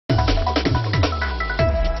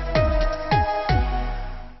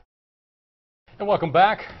And welcome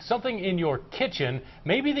back. Something in your kitchen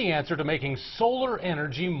may be the answer to making solar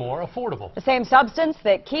energy more affordable. The same substance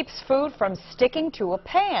that keeps food from sticking to a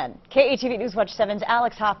pan. KETV News Watch 7's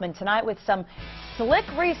Alex Hoffman tonight with some slick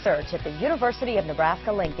research at the University of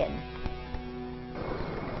Nebraska-Lincoln.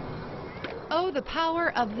 Oh, the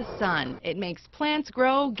power of the sun. It makes plants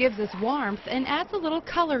grow, gives us warmth, and adds a little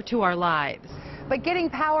color to our lives. But getting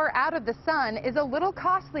power out of the sun is a little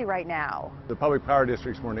costly right now. The public power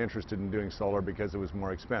districts weren't interested in doing solar because it was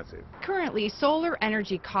more expensive. Currently, solar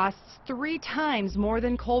energy costs 3 times more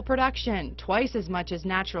than coal production, twice as much as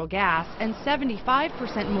natural gas, and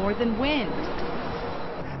 75% more than wind.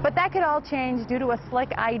 But that could all change due to a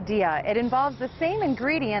slick idea. It involves the same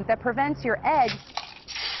ingredient that prevents your eggs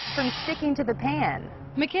from sticking to the pan.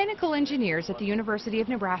 Mechanical engineers at the University of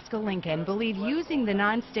Nebraska-Lincoln believe using the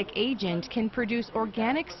non-stick agent can produce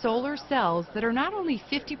organic solar cells that are not only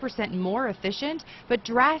 50% more efficient, but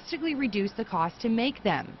drastically reduce the cost to make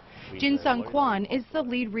them. Jin-Sung Kwon is the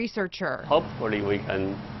lead researcher. Hopefully we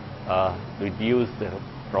can reduce the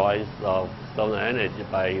price of solar energy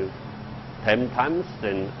by 10 times,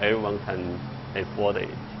 then everyone can afford it.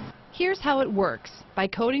 Here's how it works. By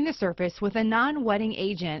coating the surface with a non-wetting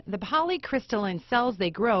agent, the polycrystalline cells they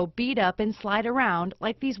grow bead up and slide around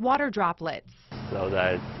like these water droplets. So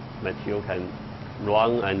that material can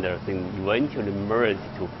run and then eventually merge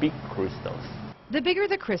to big crystals. The bigger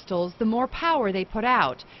the crystals, the more power they put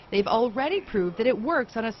out. They've already proved that it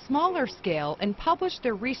works on a smaller scale and published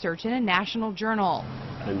their research in a national journal.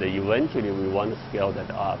 And eventually we want to scale that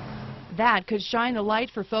up. That could shine the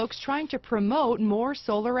light for folks trying to promote more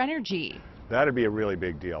solar energy. That'd be a really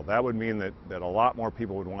big deal. That would mean that a lot more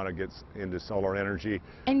people would want to get into solar energy.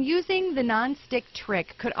 And using the non-stick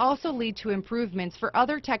trick could also lead to improvements for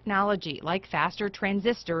other technology like faster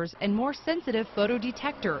transistors and more sensitive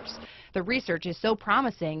photodetectors. The research is so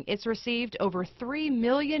promising, it's received over $3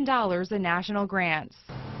 million in national grants.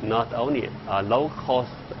 Not only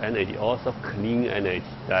low-cost energy, also clean energy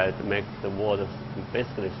that makes the world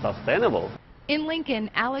basically sustainable. In Lincoln,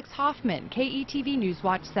 Alex Hoffman, KETV News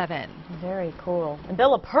Watch 7. Very cool. And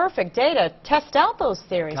Bill, a perfect day to test out those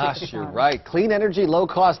theories. Gosh, you're right. Clean energy, low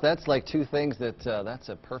cost, that's like two things that's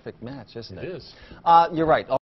a perfect match, isn't it? It is. You're right.